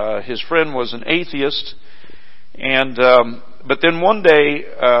business, his friend was an atheist. And but then one day,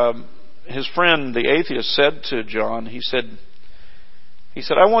 his friend, the atheist, said to John, he said,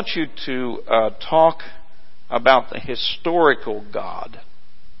 I want you to talk about the historical God,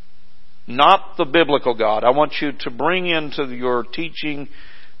 not the biblical God. I want you to bring into your teaching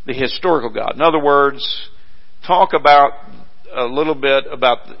the historical God. In other words, talk about a little bit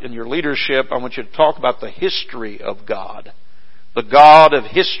about in your leadership. I want you to talk about the history of God, the God of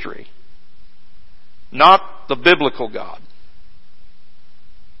history, not the biblical God.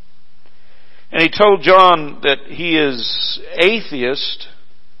 And he told John that he is atheist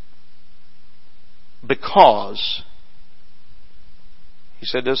because, he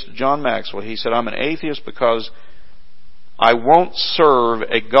said this to John Maxwell, he said, I'm an atheist because I won't serve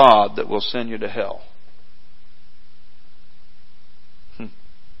a God that will send you to hell.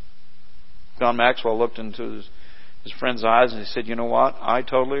 John Maxwell looked into his friend's eyes and he said, you know what? I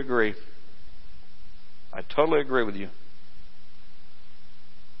totally agree. I totally agree with you.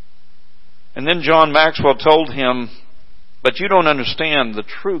 And then John Maxwell told him, but you don't understand the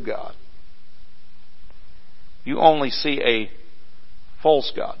true God. You only see a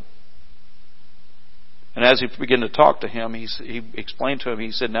false God. And as he began to talk to him, he explained to him,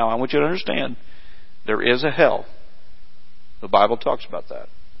 he said, now I want you to understand, there is a hell. The Bible talks about that.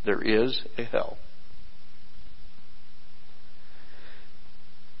 There is a hell.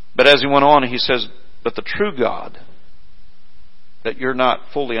 But as he went on, he says, but the true God that you're not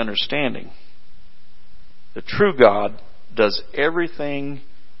fully understanding, the true God does everything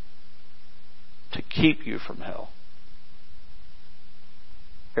to keep you from hell.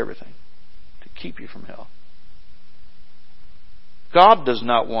 Everything. To keep you from hell. God does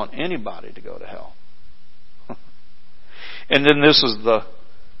not want anybody to go to hell. And then this is the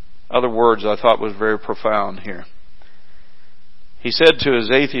other words I thought was very profound here. He said to his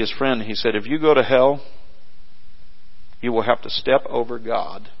atheist friend, he said, if you go to hell, you will have to step over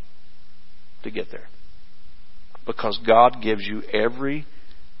God to get there. Because God gives you every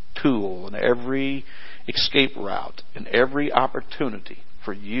tool and every escape route and every opportunity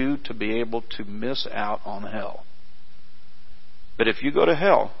for you to be able to miss out on hell. But if you go to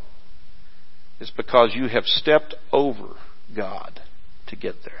hell, it's because you have stepped over God to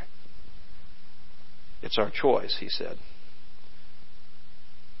get there. It's our choice, he said.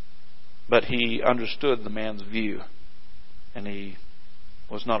 But he understood the man's view, and he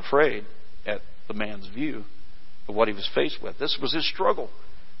was not afraid at the man's view of what he was faced with. This was his struggle.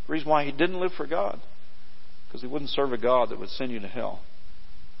 The reason why he didn't live for God, because he wouldn't serve a God that would send you to hell.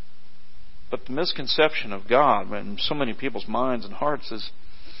 But the misconception of God in so many people's minds and hearts is,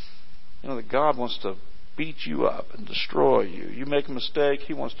 that God wants to beat you up and destroy you. You make a mistake,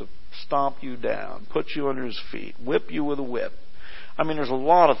 He wants to stomp you down, put you under His feet, whip you with a whip. I mean, there's a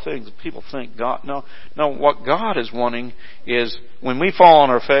lot of things that people think God... No, what God is wanting is when we fall on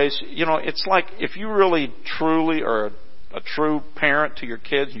our face, it's like if you really, truly are a true parent to your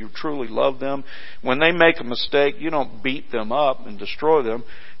kids, you truly love them, when they make a mistake, you don't beat them up and destroy them.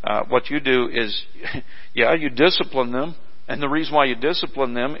 What you do is, you discipline them. And the reason why you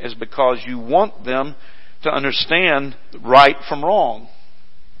discipline them is because you want them to understand right from wrong.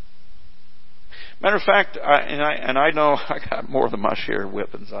 Matter of fact, I know I got more than my share of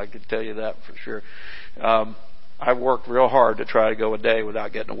whippings. I can tell you that for sure. I've worked real hard to try to go a day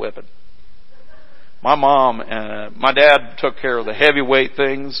without getting a whipping. My mom and my dad took care of the heavyweight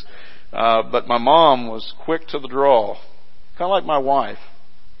things, but my mom was quick to the draw, kind of like my wife.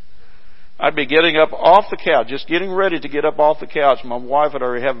 I'd be getting up off the couch, just getting ready to get up off the couch. My wife would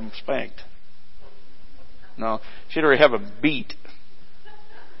already have him spanked. No, she'd already have him beat.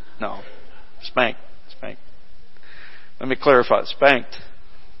 No, spanked. Let me clarify, spanked.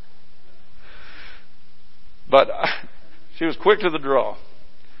 But she was quick to the draw.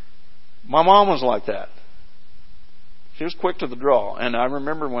 My mom was like that. She was quick to the draw. And I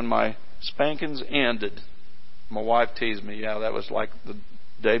remember when my spankings ended, my wife teased me, that was like the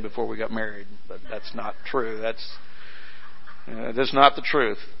day before we got married. But that's not true. That's not the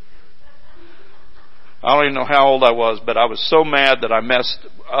truth. I don't even know how old I was, but I was so mad that I messed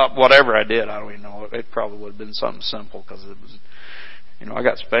up whatever I did. I don't even know. It probably would have been something simple because it was, I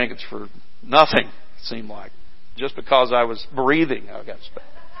got spankings for nothing, it seemed like. Just because I was breathing, I got spanked.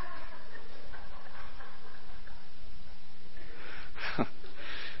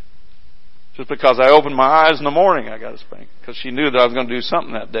 Just because I opened my eyes in the morning, I got a spanking. Because she knew that I was going to do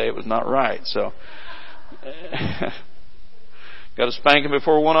something that day. It was not right. So, got a spanking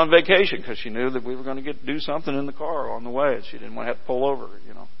before we went on vacation because she knew that we were going to do something in the car on the way. She didn't want to have to pull over,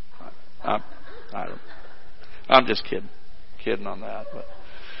 you know. I'm just kidding on that.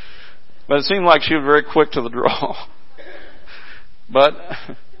 But it seemed like she was very quick to the draw. But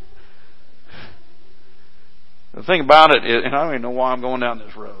the thing about it is, and I don't even know why I'm going down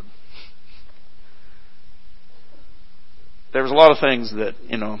this road. There was a lot of things that,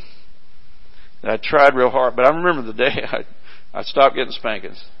 you know, that I tried real hard. But I remember the day I stopped getting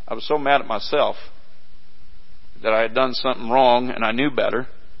spankings. I was so mad at myself that I had done something wrong and I knew better.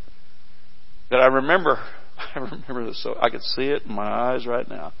 That I remember this, so I could see it in my eyes right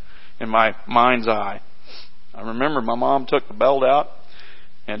now, in my mind's eye. I remember my mom took the belt out,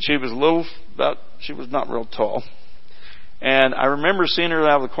 and she was she was not real tall. And I remember seeing her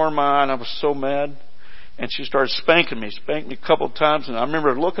out of the corner of my eye, and I was so mad. And she started spanking me a couple of times, and I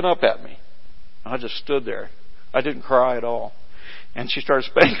remember her looking up at me. I just stood there. I didn't cry at all. And she started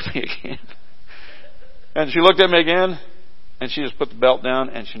spanking me again. And she looked at me again, and she just put the belt down,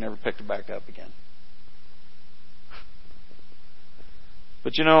 and she never picked it back up again.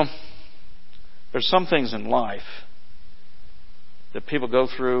 But you know, there's some things in life that people go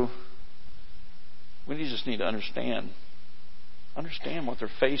through. We just need to understand what they're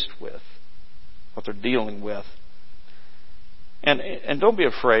faced with, what they're dealing with. And don't be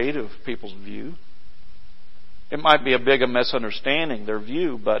afraid of people's view. It might be a big misunderstanding, their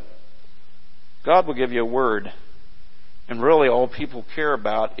view, but God will give you a word. And really all people care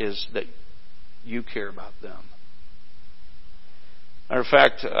about is that you care about them. Matter of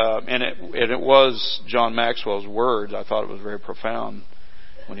fact, and it was John Maxwell's words. I thought it was very profound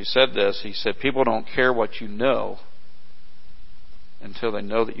when he said this. He said, people don't care what you know until they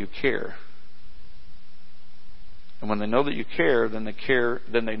know that you care. And when they know that you care, then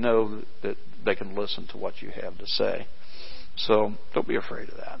they know that they can listen to what you have to say. So don't be afraid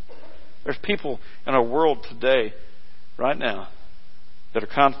of that. There's people in our world today, right now, that are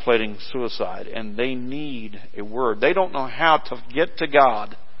contemplating suicide, and they need a word. They don't know how to get to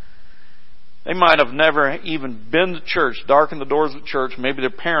God. They might have never even been to church, darkened the doors of the church. Maybe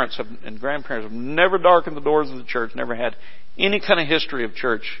their parents and grandparents have never darkened the doors of the church, never had any kind of history of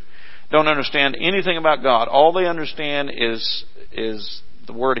church, don't understand anything about God. All they understand is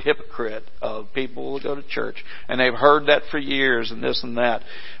the word hypocrite of people who go to church. And they've heard that for years and this and that.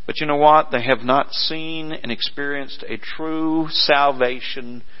 But you know what? They have not seen and experienced a true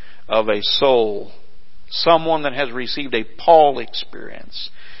salvation of a soul. Someone that has received a Paul experience.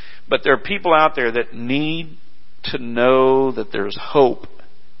 But there are people out there that need to know that there's hope.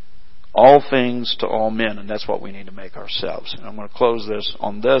 All things to all men. And that's what we need to make ourselves. And I'm going to close this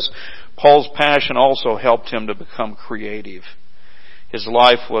on this. Paul's passion also helped him to become creative. His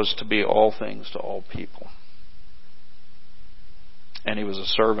life was to be all things to all people. And he was a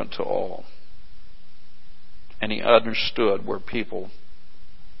servant to all. And he understood where people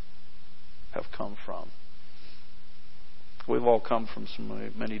have come from. We've all come from so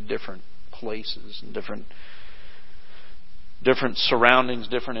many different places and different surroundings,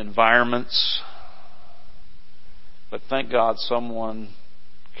 different environments. But thank God someone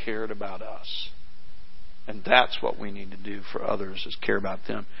cared about us. And that's what we need to do for others, is care about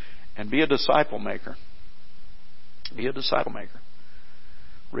them. And be a disciple maker. Be a disciple maker.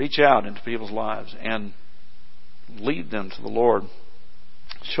 Reach out into people's lives and lead them to the Lord.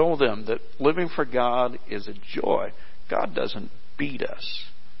 Show them that living for God is a joy. God doesn't beat us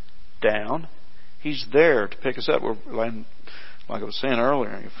down. He's there to pick us up. Like I was saying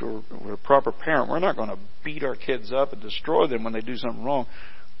earlier, if we're a proper parent, we're not going to beat our kids up and destroy them when they do something wrong.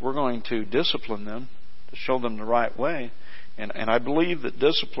 We're going to discipline them, to show them the right way. And I believe that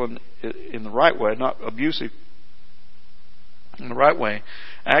discipline in the right way, not abusive, in the right way,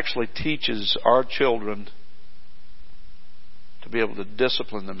 actually teaches our children to be able to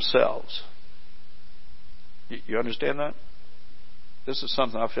discipline themselves. You understand that? This is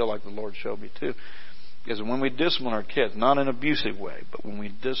something I feel like the Lord showed me too. Is when we discipline our kids, not in an abusive way, but when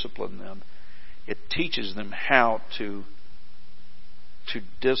we discipline them, it teaches them how to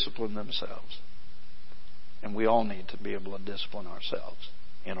discipline themselves. And we all need to be able to discipline ourselves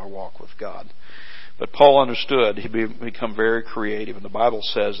in our walk with God. But Paul understood. He become very creative. And the Bible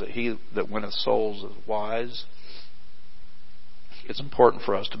says that he that winneth souls is wise. It's important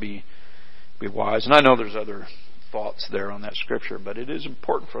for us to be wise. And I know there's other thoughts there on that scripture, but it is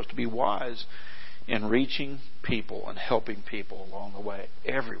important for us to be wise in reaching people and helping people along the way.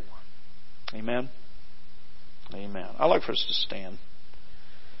 Everyone. Amen? Amen. I'd like for us to stand.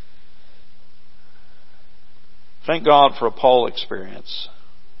 Thank God for a Paul experience.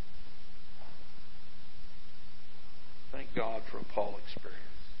 Thank God for a Paul experience.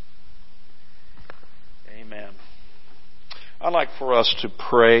 Amen. I'd like for us to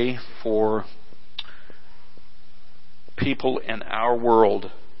pray for people in our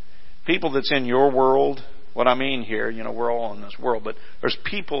world. People that's in your world. What I mean here, we're all in this world, but there's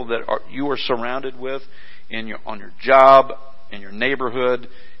people that you are surrounded with on your job, in your neighborhood,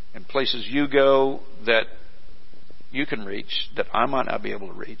 in places you go that you can reach, that I might not be able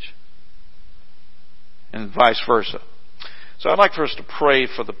to reach. And vice versa. So I'd like for us to pray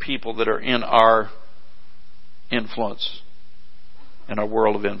for the people that are in our influence, in our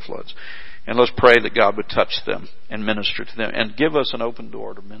world of influence. And let's pray that God would touch them and minister to them and give us an open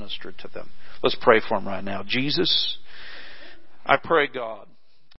door to minister to them. Let's pray for them right now. Jesus, I pray, God,